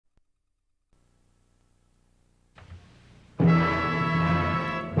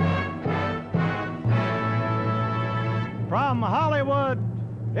From Hollywood,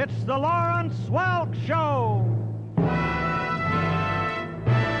 it's the Lawrence Welk Show.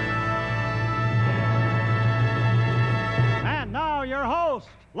 And now your host,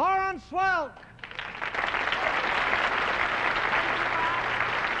 Lawrence Welk.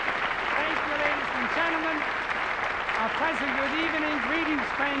 Thank you, ladies and gentlemen. A pleasant good evening, greetings,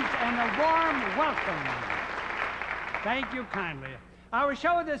 friends, and a warm welcome. Thank you kindly. Our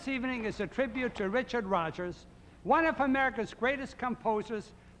show this evening is a tribute to Richard Rodgers, one of America's greatest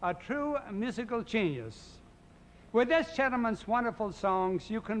composers, a true musical genius. With this gentleman's wonderful songs,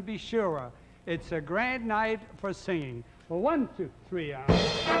 you can be sure it's a grand night for singing. Well, 1, 2, 3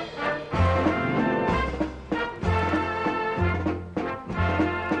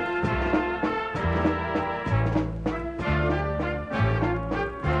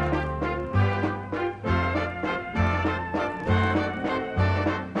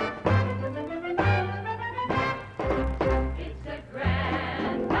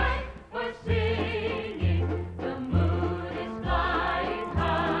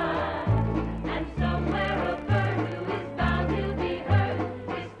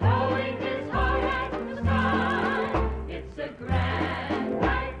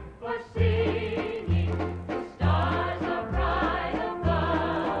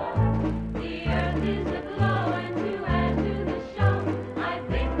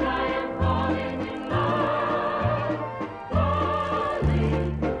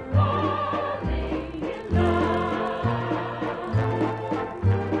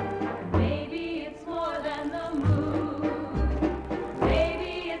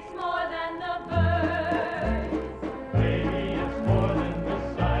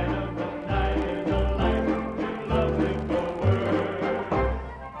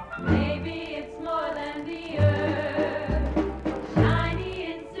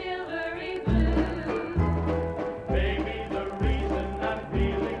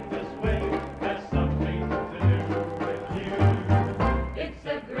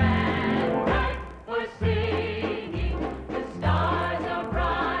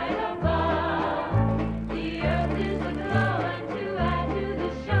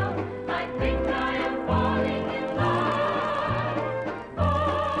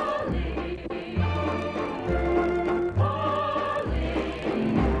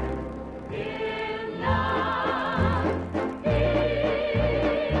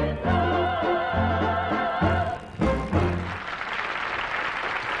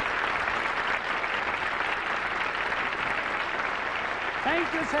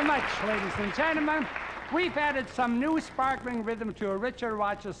 Ladies and gentlemen, we've added some new sparkling rhythm to a Richard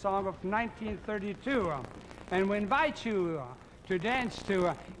Rodgers song of 1932. And we invite you to dance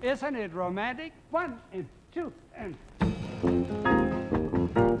to Isn't It Romantic? 1 and 2 and...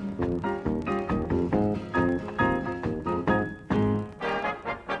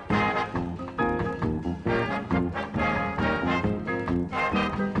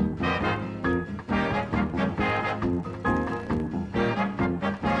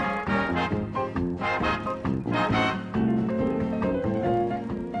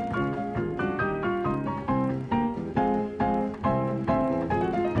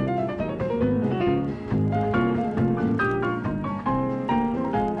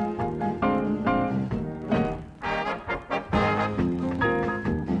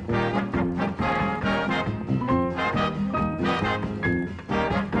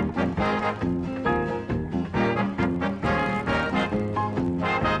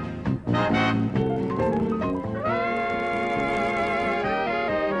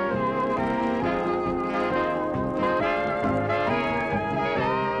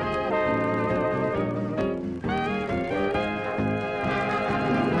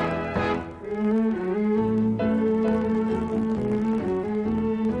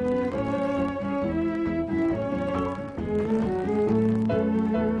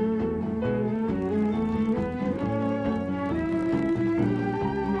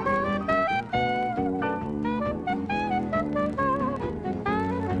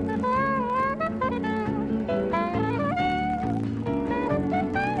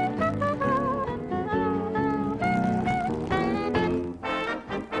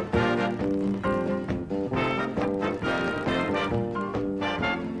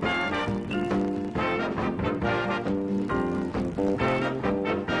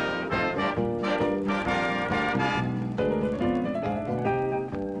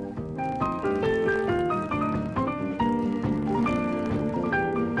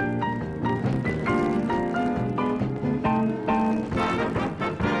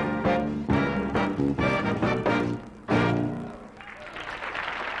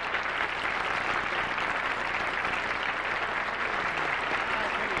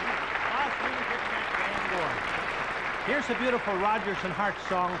 beautiful Rodgers and Hart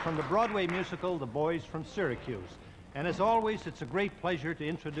song from the Broadway musical, The Boys from Syracuse. And as always, it's a great pleasure to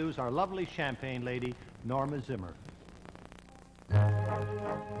introduce our lovely champagne lady, Norma Zimmer.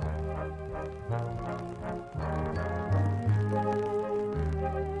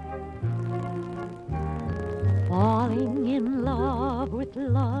 Falling in love with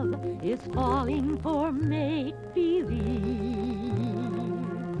love is falling for make-believe.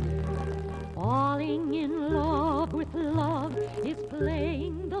 Falling in love with love is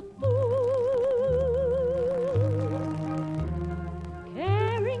playing the fool.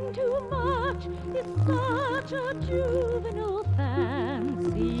 Caring too much is such a juvenile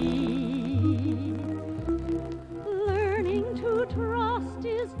fancy. Learning to trust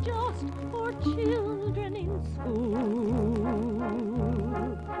is just for children in school.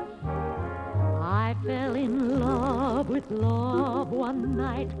 I fell in love with love one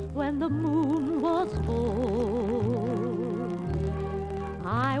night when the moon was full.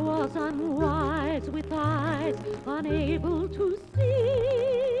 I was unwise with eyes unable to see.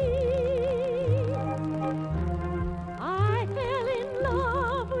 I fell in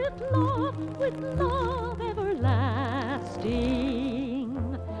love with love everlasting.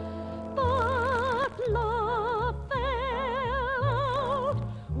 But love fell out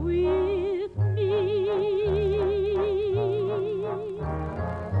with me.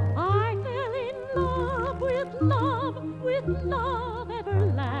 I fell in love with love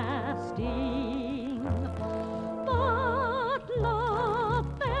everlasting. But love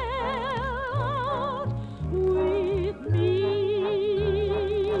fell out with me.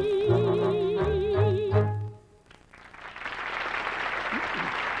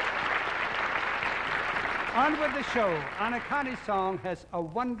 On with the show. Anacani's song has a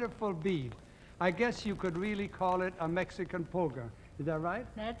wonderful beat. I guess you could really call it a Mexican polka. Is that right?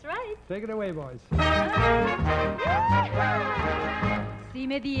 That's right. Take it away, boys. Si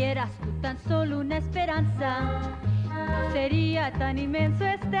me dieras tú tan solo una esperanza, no sería tan inmenso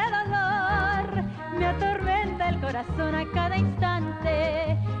este dolor. Me atormenta el corazón a cada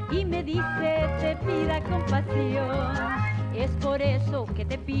instante y me dice te pida compasión. Es por eso que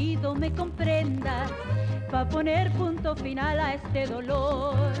te pido me comprendas, pa' poner punto final a este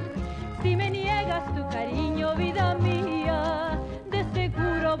dolor. Si me niegas tu cariño, vida mía, de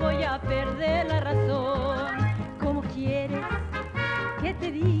seguro voy a perder la razón. ¿Cómo quieres que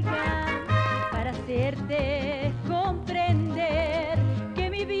te diga para hacerte comprender que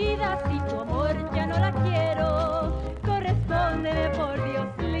mi vida sin tu amor ya no la quiero? Correspóndeme, por Dios,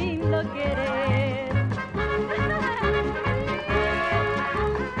 lindo querer.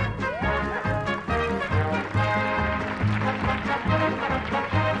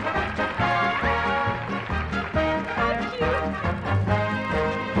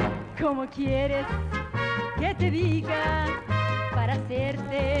 ¿Cómo quieres que te diga para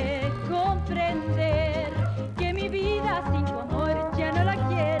hacerte comprender que mi vida sin tu amor ya no la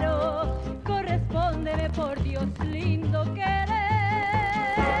quiero? Correspóndeme, por Dios, lindo querer.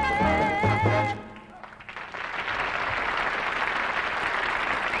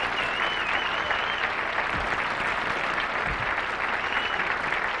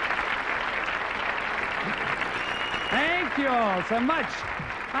 Thank you all so much.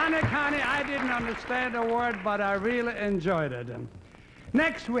 Anacani, I didn't understand a word, but I really enjoyed it.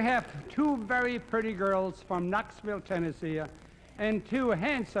 Next, we have two very pretty girls from Knoxville, Tennessee, and two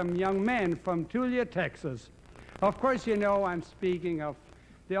handsome young men from Tulia, Texas. Of course, you know I'm speaking of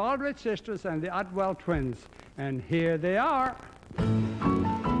the Aldridge sisters and the Otwell twins, and here they are.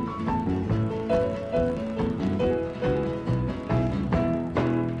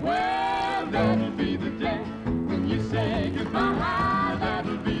 Well, that'll be the day when you say goodbye.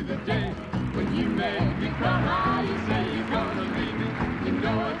 You make me cry, you say you're gonna leave me. You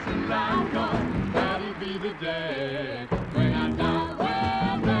know it's a lie, 'cause that'll be the day when I die.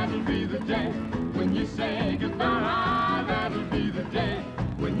 Well, that'll be the day when you say goodbye. That'll be the day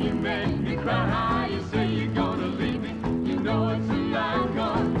when you make me cry, you say you're gonna leave me. You know it's a lie,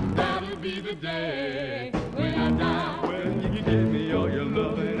 'cause that'll be the day when I die. When you give me all your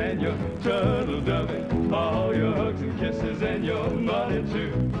loving and your turtle doving, all your hugs and kisses and your money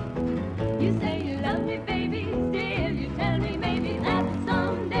too. You say you love me, baby, still you tell me maybe that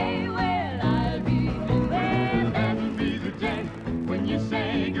someday, well, I'll be, well, that'll be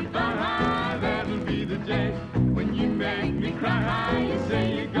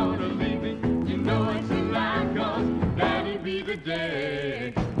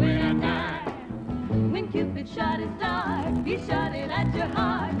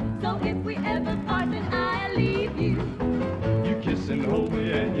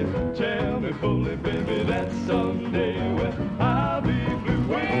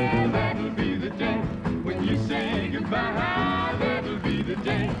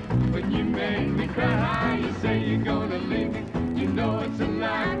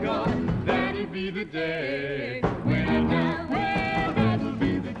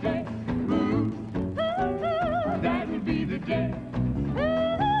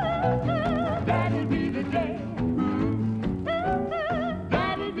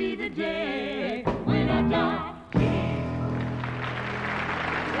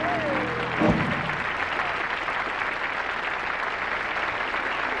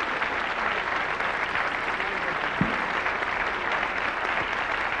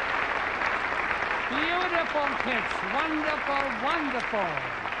Wonderful.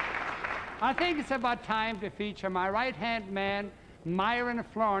 I think it's about time to feature my right-hand man, Myron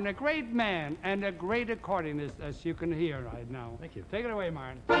Floren, a great man and a great accordionist, as you can hear right now. Thank you. Take it away,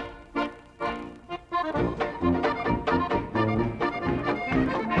 Myron.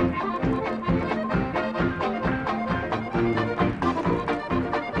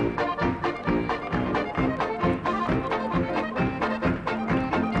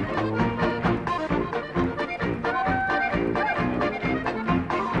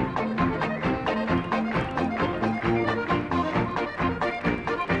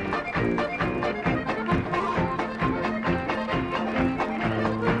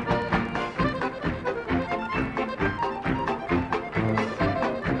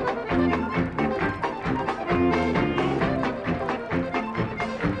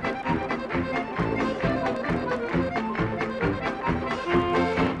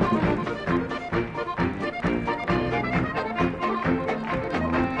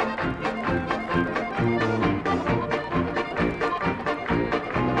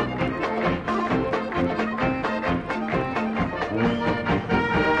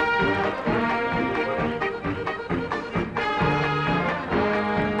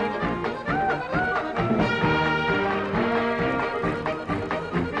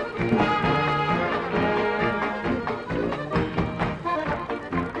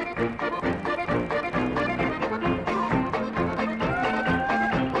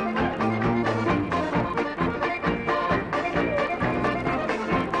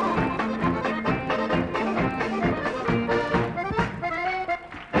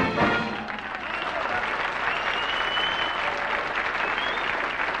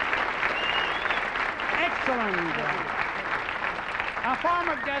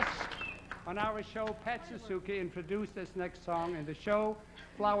 On our show, Pat Suzuki introduced this next song in the show,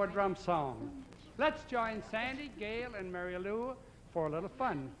 Flower Drum Song. Let's join Sandi, Gail, and Mary Lou for a little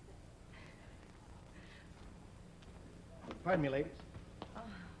fun. Pardon me, ladies.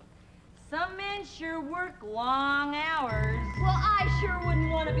 Some men sure work long hours. Well, I sure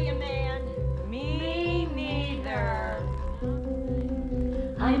wouldn't want to be a man. Me neither.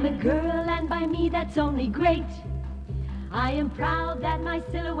 I'm a girl, and by me that's only great. I am proud that my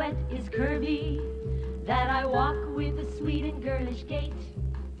silhouette is curvy, that I walk with a sweet and girlish gait,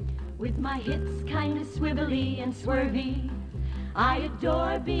 with my hips kind of swivelly and swervy. I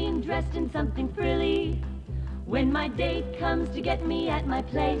adore being dressed in something frilly. When my date comes to get me at my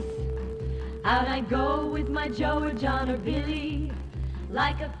place, out I go with my Joe or John or Billy,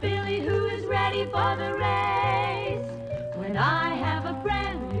 like a filly who is ready for the race. When I have a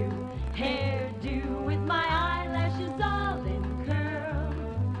brand new hairdo with my eyelashes all in curl,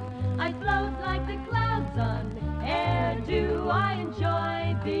 I float like the clouds on air. Do I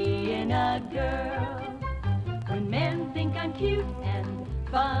enjoy being a girl? When men think I'm cute and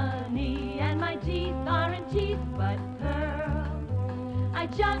funny, and my teeth aren't teeth but pearl, I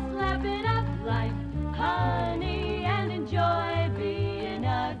just laugh it up like honey and enjoy being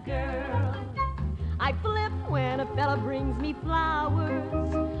a girl. I flip when a fella brings me flowers.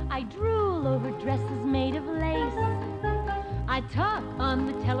 I drool over dresses made of lace. I talk on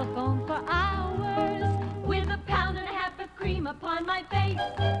the telephone for hours with a pound and a half of cream upon my face.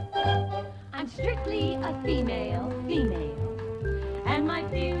 I'm strictly a female, and my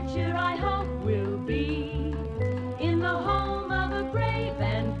future I hope will be in the home of a brave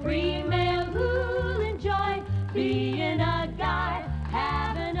and free male who'll enjoy being a guy,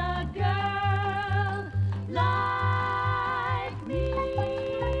 having a girl like me.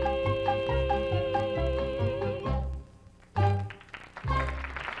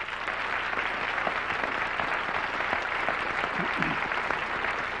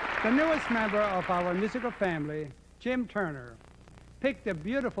 The newest member of our musical family, Jim Turner, picked a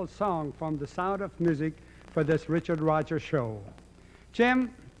beautiful song from The Sound of Music for this Richard Rodgers show.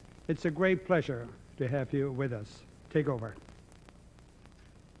 Jim, it's a great pleasure to have you with us. Take over.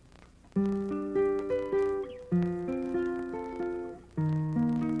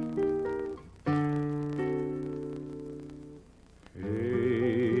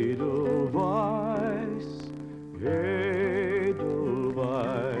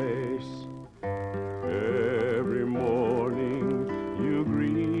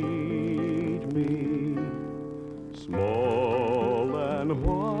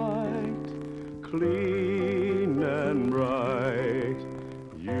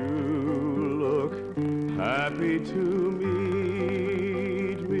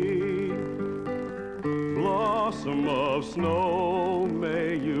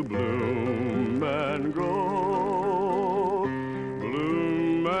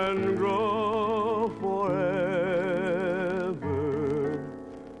 Bloom and grow forever.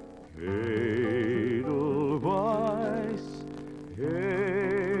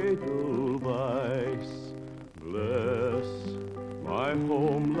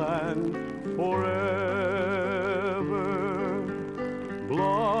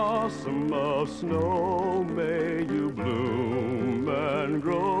 blossom of snow, may you bloom and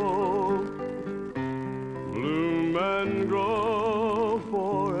grow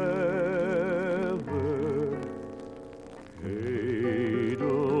forever. Edelweiss,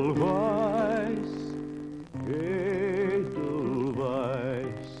 Edelweiss,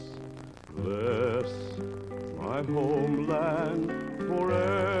 bless my homeland forever.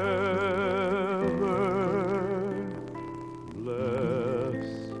 Bless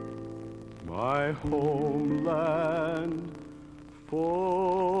my homeland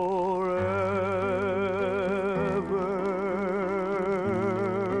forever.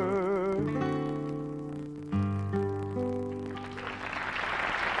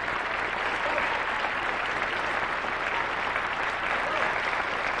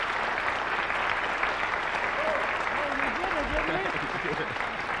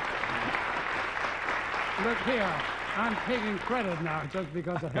 Look here, I'm taking credit now just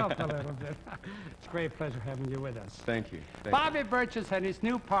because it helped a little bit. It's a great pleasure having you with us. Thank you. Bobby Burgess and his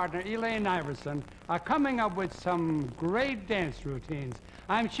new partner, Elaine Niverson, are coming up with some great dance routines.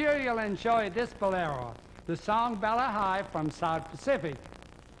 I'm sure you'll enjoy this bolero, the song Bella High from South Pacific.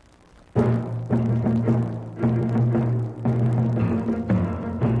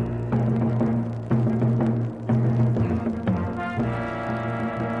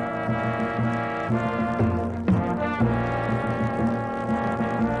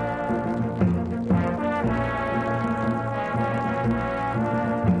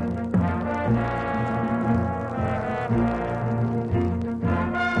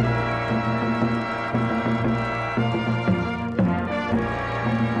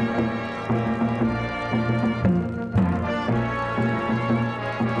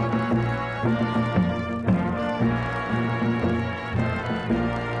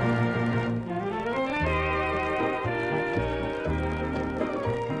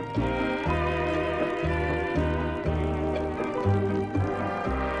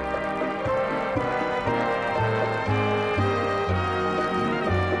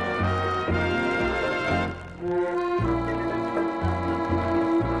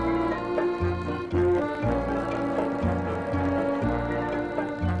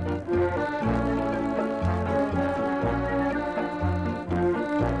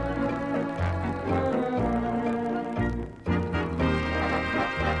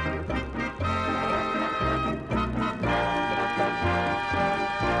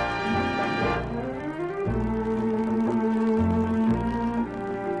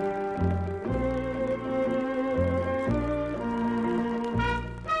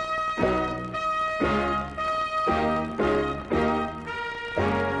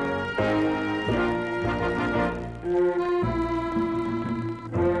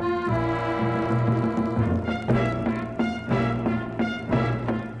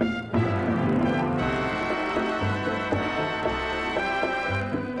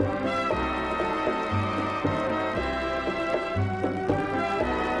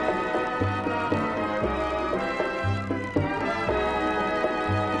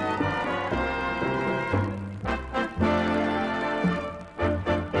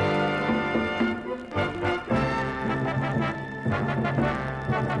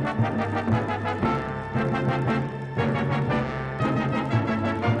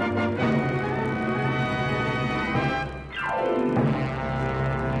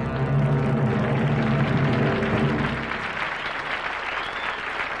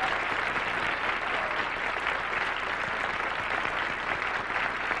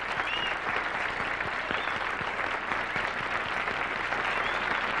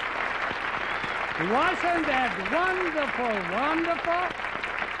 Wasn't that wonderful, wonderful?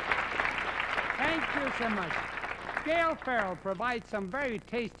 Thank you so much. Gail Farrell provides some very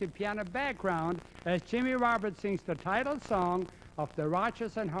tasty piano background as Jimmy Roberts sings the title song of the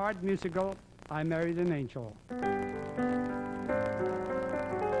Rodgers and Hart musical, I Married an Angel.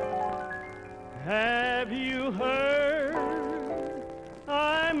 Have you heard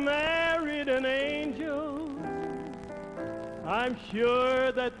I married an angel? I'm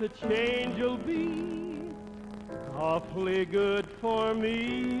sure that the change will be awfully good for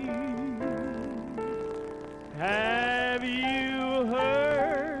me. Have you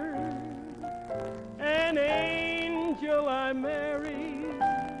heard an angel I married?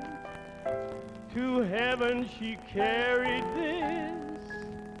 To heaven she carried this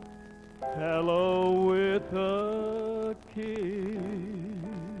fellow with a kiss.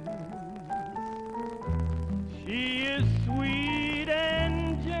 She is sweet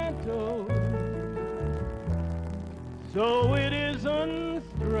and gentle, so it isn't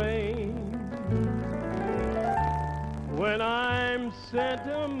strange when I'm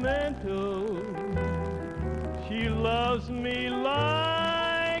sentimental. She loves me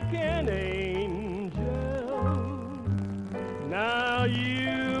like an angel. Now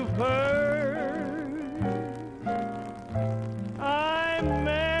you've heard I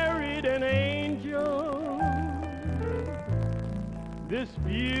married an angel. This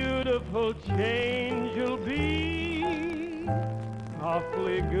beautiful change will be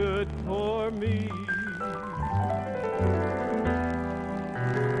awfully good for me.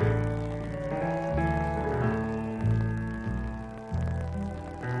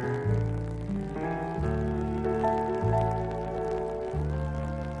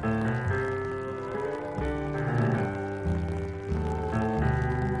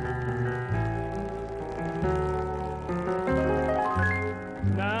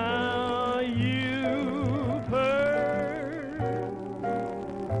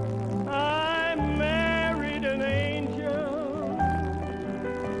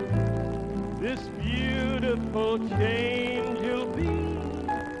 Change will be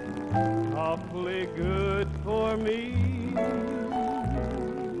awfully good for me,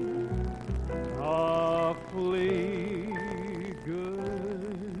 awfully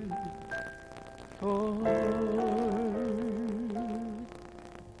good for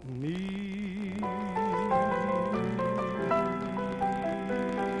me.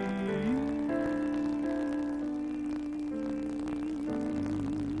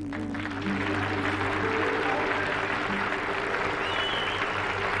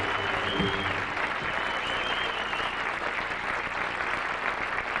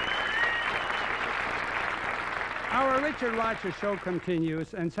 Our Richard Rodgers show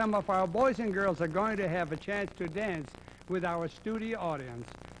continues, and some of our boys and girls are going to have a chance to dance with our studio audience.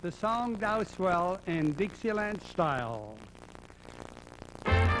 The song Thou Swell in Dixieland style.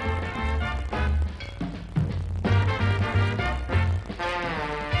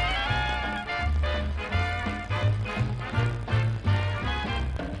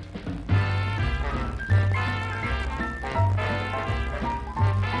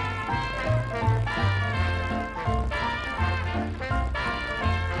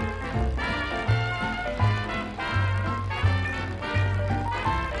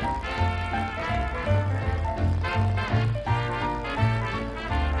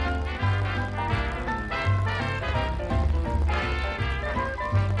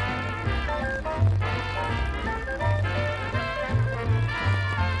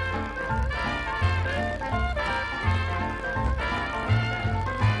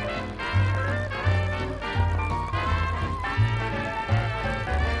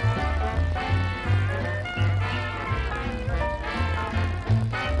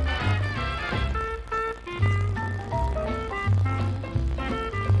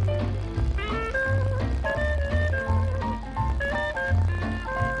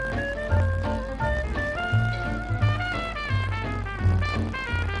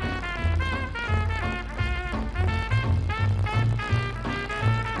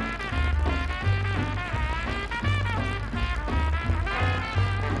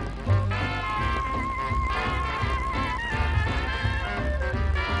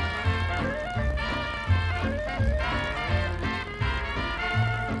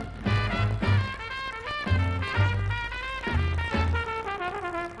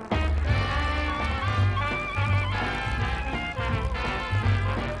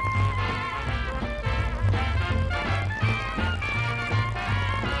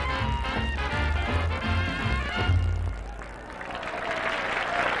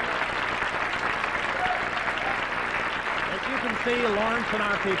 Lawrence and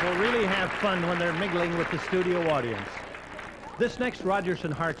our people really have fun when they're mingling with the studio audience. This next Rodgers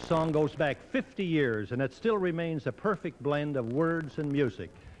and Hart song goes back 50 years, and it still remains a perfect blend of words and music.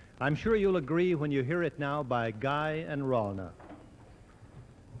 I'm sure you'll agree when you hear it now by Guy and Ralna.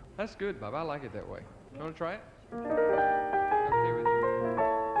 That's good, Bob. I like it that way. You want to try it? Okay with you?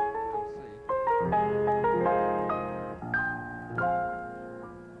 Let's see.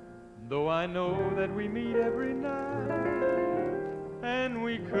 Though I know that we meet every night, and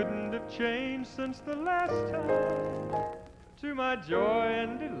we couldn't have changed since the last time, to my joy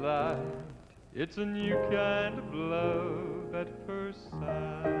and delight, it's a new kind of love at first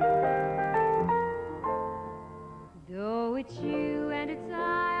sight. Though it's you and it's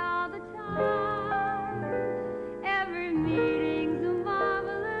I all the time, every meeting's a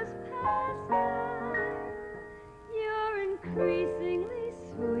marvelous pastime. You're increasingly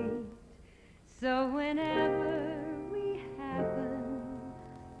sweet, so whenever we happen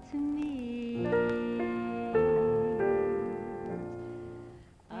to meet,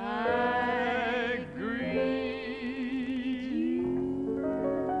 I greet you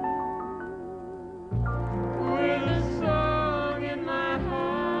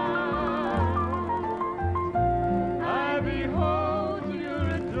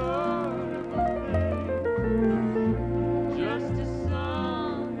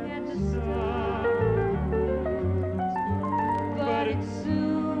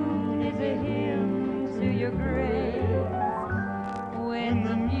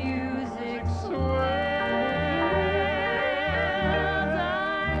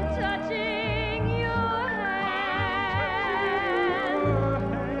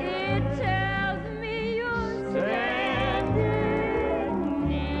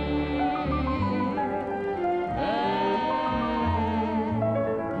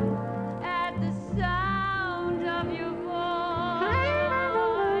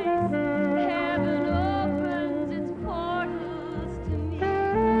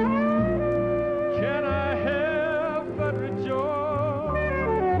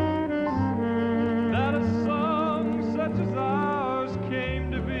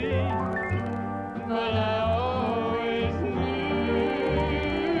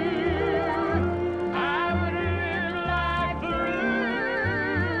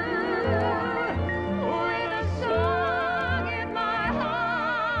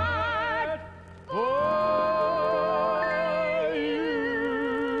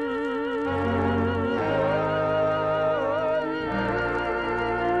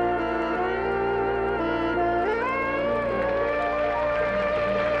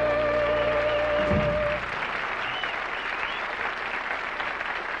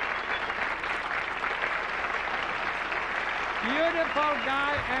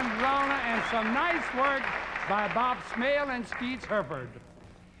Ralna, and some nice work by Bob Smale and Skeetz Herfurt.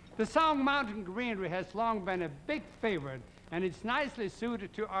 The song Mountain Greenery has long been a big favorite, and it's nicely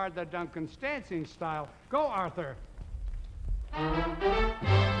suited to Arthur Duncan's dancing style. Go, Arthur.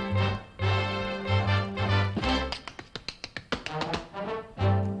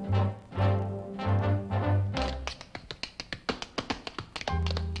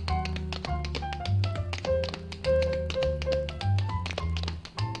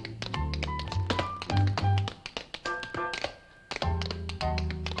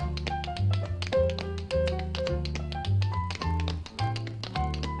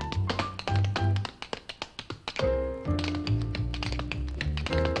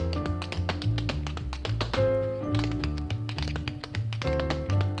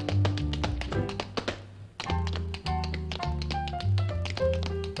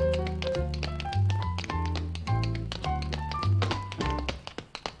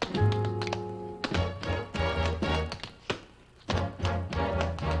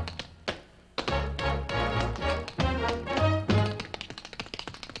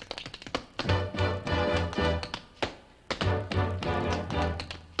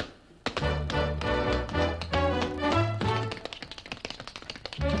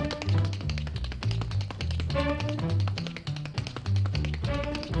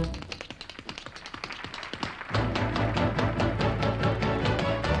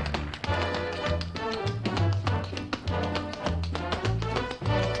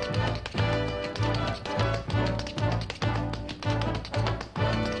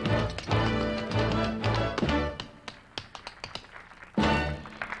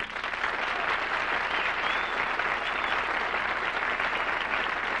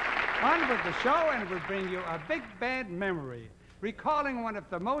 On with the show, and we'll bring you a big band memory, recalling one of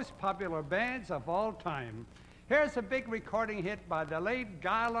the most popular bands of all time. Here's a big recording hit by the late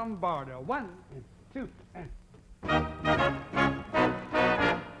Guy Lombardo. 1 and 2 and...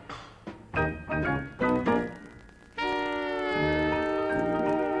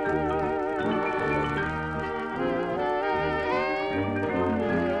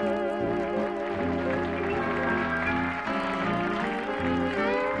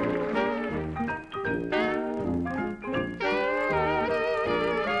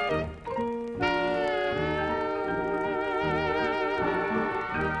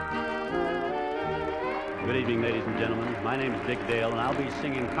 Good evening, ladies and gentlemen. My name is Dick Dale, and I'll be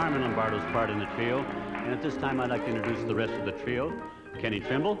singing Carmen Lombardo's part in the trio. And at this time, I'd like to introduce the rest of the trio. Kenny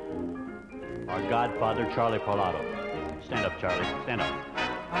Trimble, our godfather, Charlie Parlato. Stand up, Charlie. Stand up.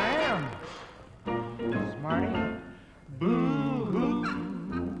 I am. Smarty. Boo-hoo.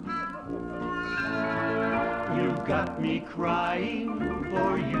 You got me crying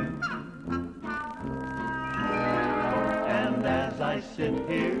for you. And as I sit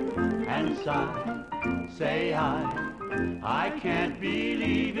here and sigh, say I can't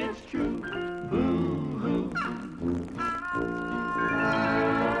believe it's true. Boo-hoo.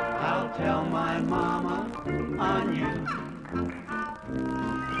 I'll tell my mama on you.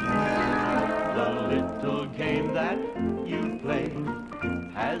 The little game that you play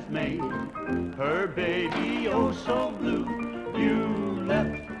has made her baby oh so blue. You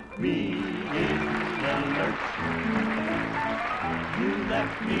left me in the lurch. You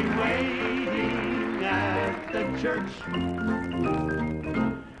left me waiting at the church.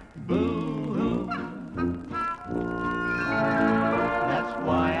 Boo-hoo. That's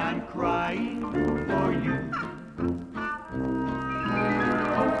why I'm crying for you.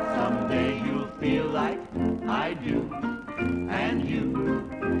 Someday you'll feel like I do, and you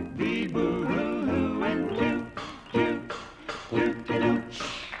be boo-hoo and toot-toot-toot-toot.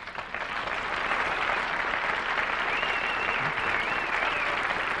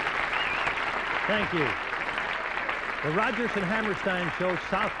 Thank you. The Rodgers and Hammerstein show,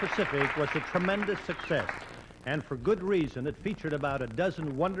 South Pacific, was a tremendous success. And for good reason. It featured about a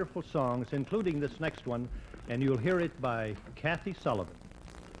dozen wonderful songs, including this next one, and you'll hear it by Kathie Sullivan.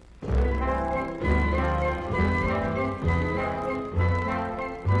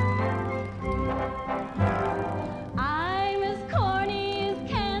 I'm as corny as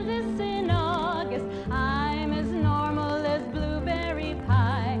Kansas in August. I'm as normal as blueberry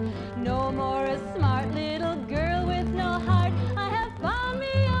pie. No more a smart little girl with no heart. I have found me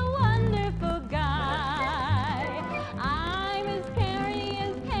a wonderful guy. I'm as scary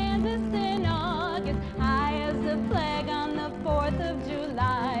as Kansas in August. High as the flag on the 4th of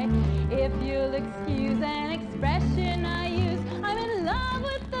July. If you'll excuse an expression I use, I'm in love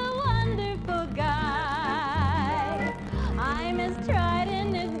with the wonderful guy. I'm as tried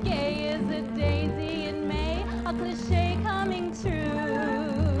and as gay as a daisy in May, a cliche coming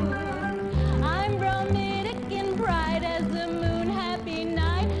true.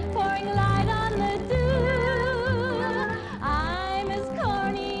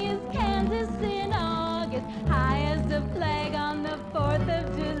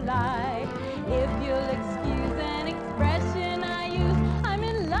 July. If you'll excuse an expression I use, I'm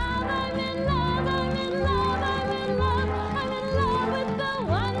in love, I'm in love, I'm in love, I'm in love, I'm in love with the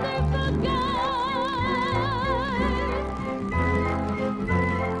wonderful guy.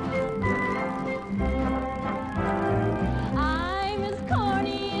 I'm as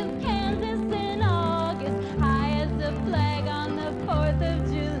corny as Kansas in August, high as the flag on the 4th of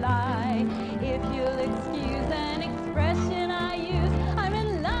July. If you'll excuse an expression I use, I'm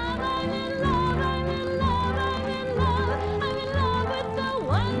in love, I'm in love, I'm in love, I'm in love, I'm in love with the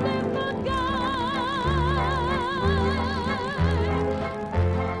wonderful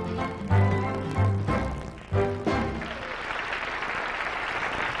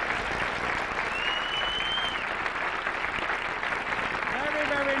Very,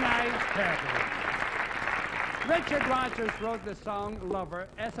 very nice, Kathie. Richard Rodgers wrote the song Lover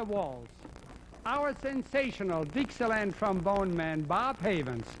as a waltz. Our sensational Dixieland trombone man, Bob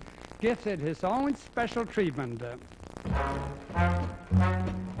Havens, gives it his own special treatment.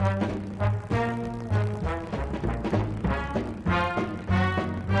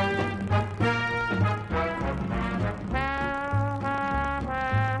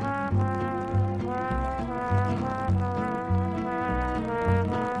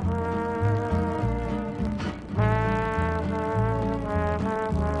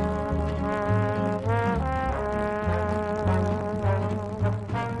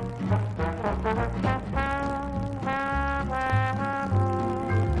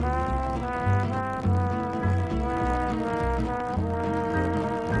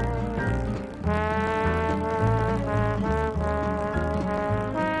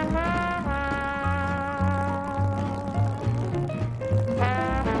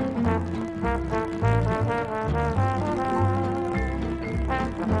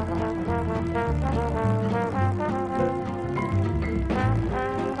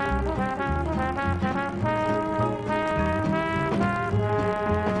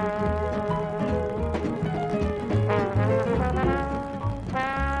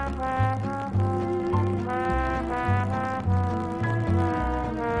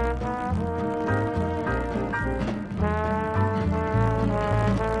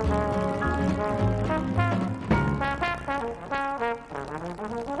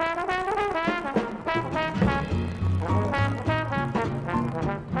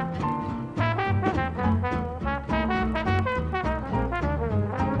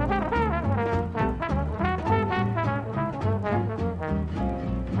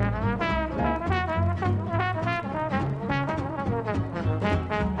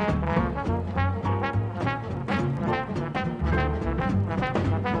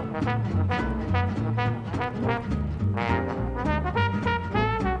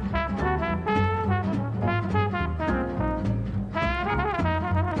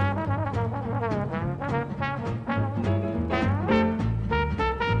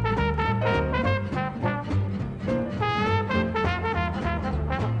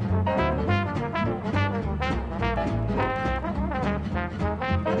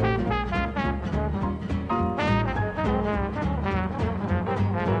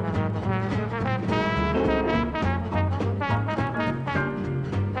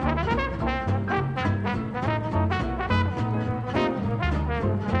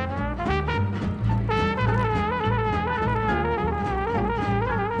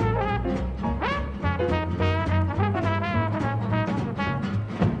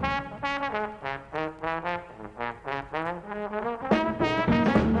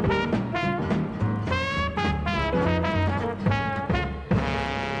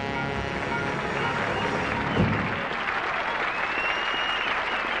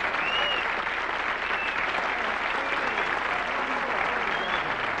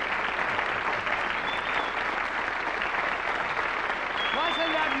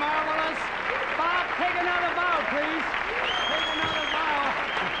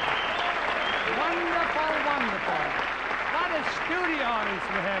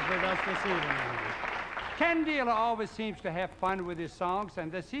 Ken Dealer always seems to have fun with his songs,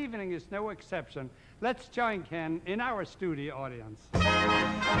 and this evening is no exception. Let's join Ken in our studio audience.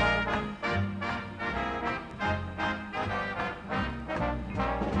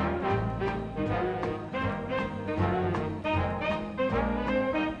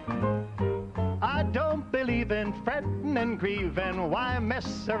 I don't believe in fretting and grieve, and why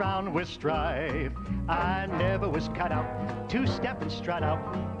mess around with strife? I never was cut out to step and strut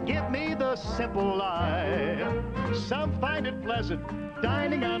out. Give me the simple life. Some find it pleasant,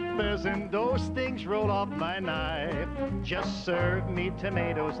 dining on pheasant. Those things roll off my knife. Just serve me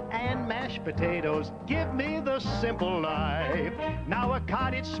tomatoes and mashed potatoes. Give me the simple life. Now a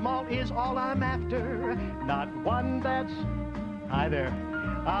cottage small is all I'm after, not one that's hi there.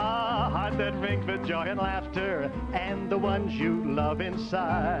 A heart that rings with joy and laughter, and the ones you love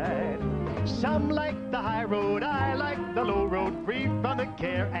inside. Some like the high road, I like the low road, free from the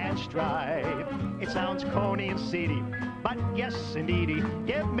care and strife. It sounds corny and seedy, but yes, indeedy,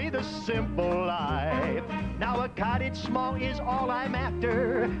 give me the simple life. Now a cottage small is all I'm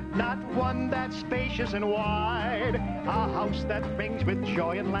after, not one that's spacious and wide. A house that rings with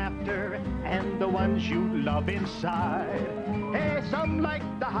joy and laughter, and the ones you love inside. Hey, some like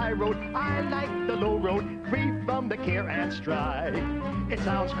the high road, I like the low road, free from the care and strife. It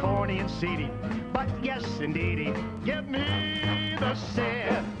sounds corny and seedy, but yes, indeedy, give me the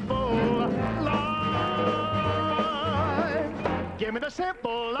simple life. Give me the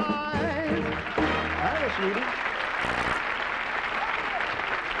simple life. Hi, sweetie.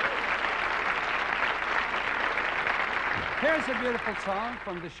 Here's a beautiful song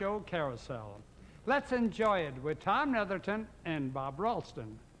from the show Carousel. Let's enjoy it with Tom Netherton and Bob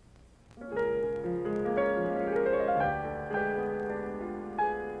Ralston.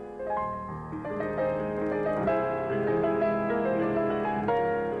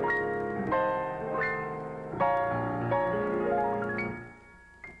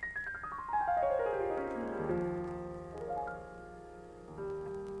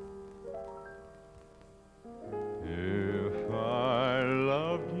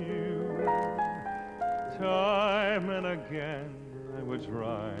 Again, I would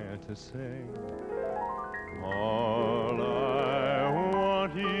try to say all I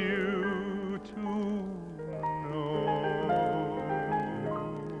want you to know.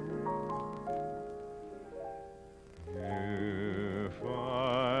 If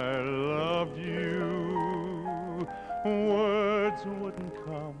I loved you, words wouldn't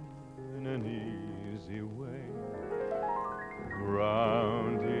come in an easy way.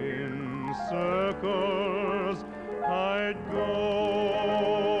 Round in circles I'd go,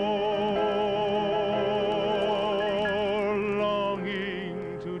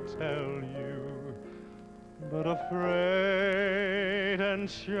 longing to tell you, but afraid and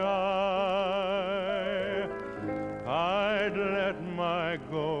shy. I'd let my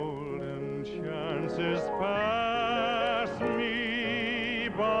golden chances pass me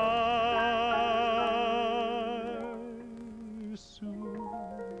by. Soon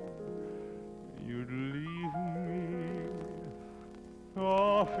you'd leave me,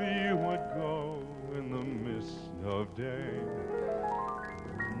 off you would go in the mist of day.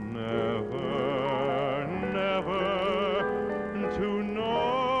 Never, never to know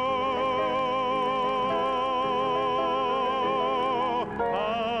how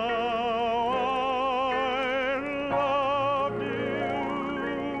I loved you.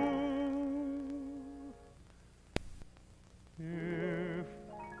 If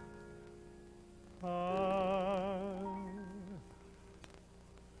I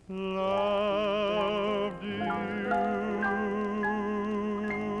loved you.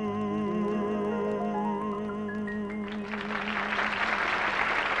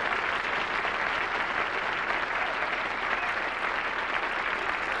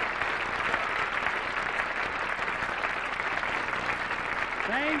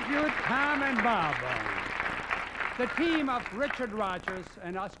 Thank you, Tom and Bob. The team of Richard Rodgers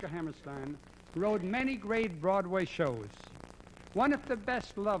and Oscar Hammerstein wrote many great Broadway shows. One of the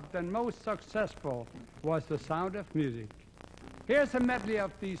best loved and most successful was The Sound of Music. Here's a medley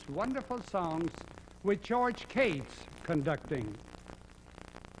of these wonderful songs with George Cates conducting.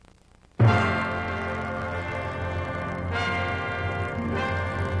 Yeah.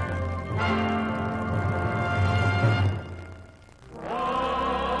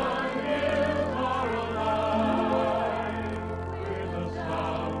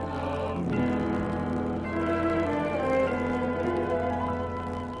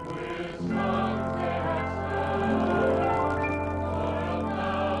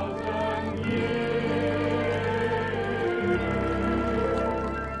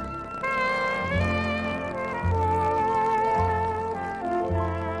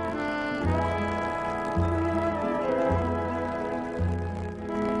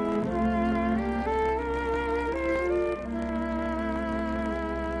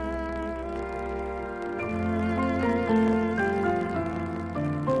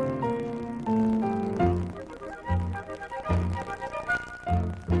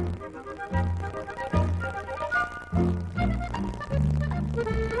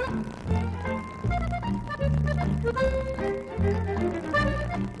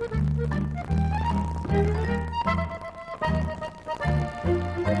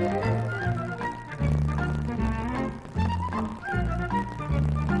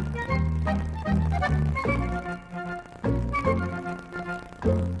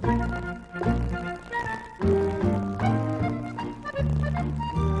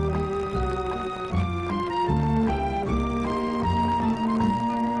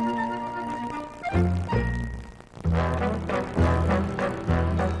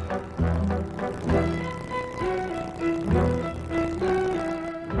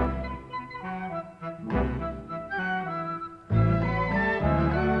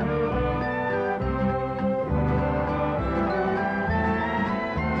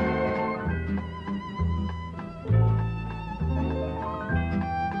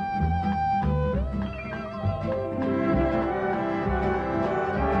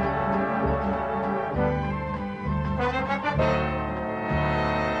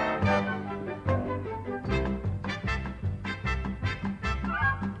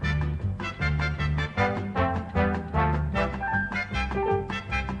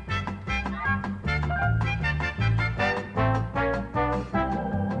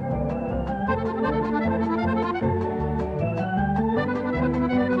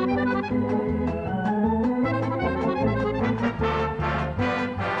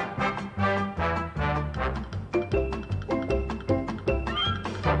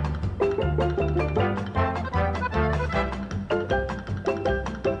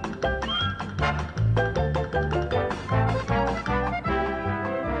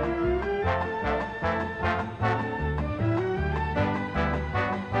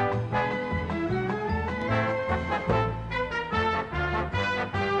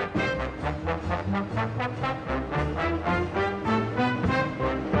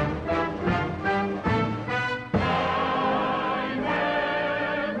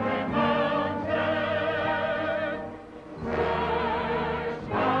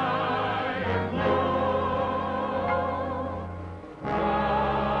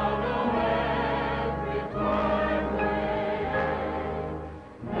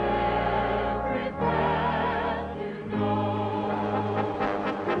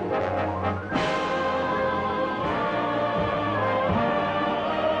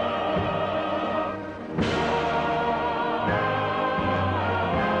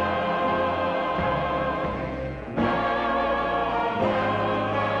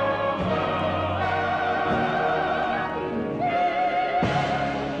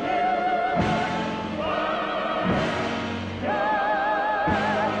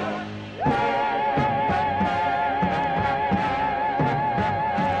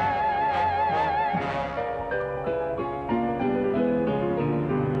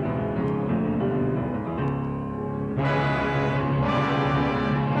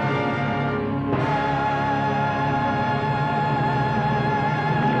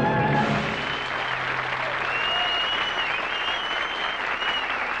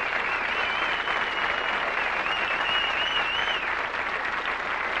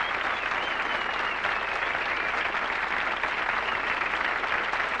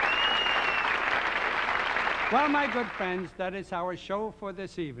 Well, my good friends, that is our show for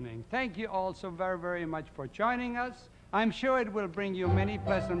this evening. Thank you all so very, very much for joining us. I'm sure it will bring you many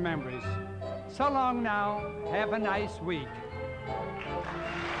pleasant memories. So long now. Have a nice week.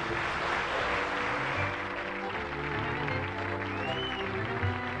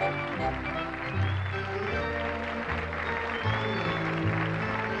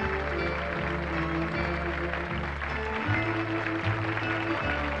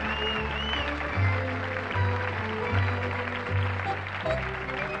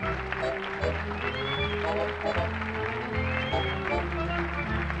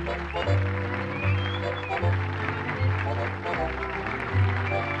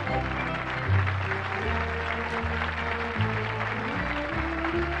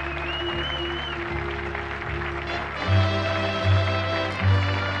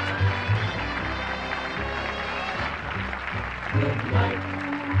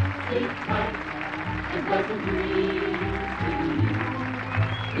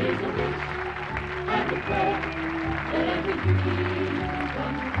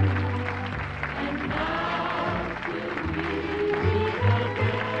 And now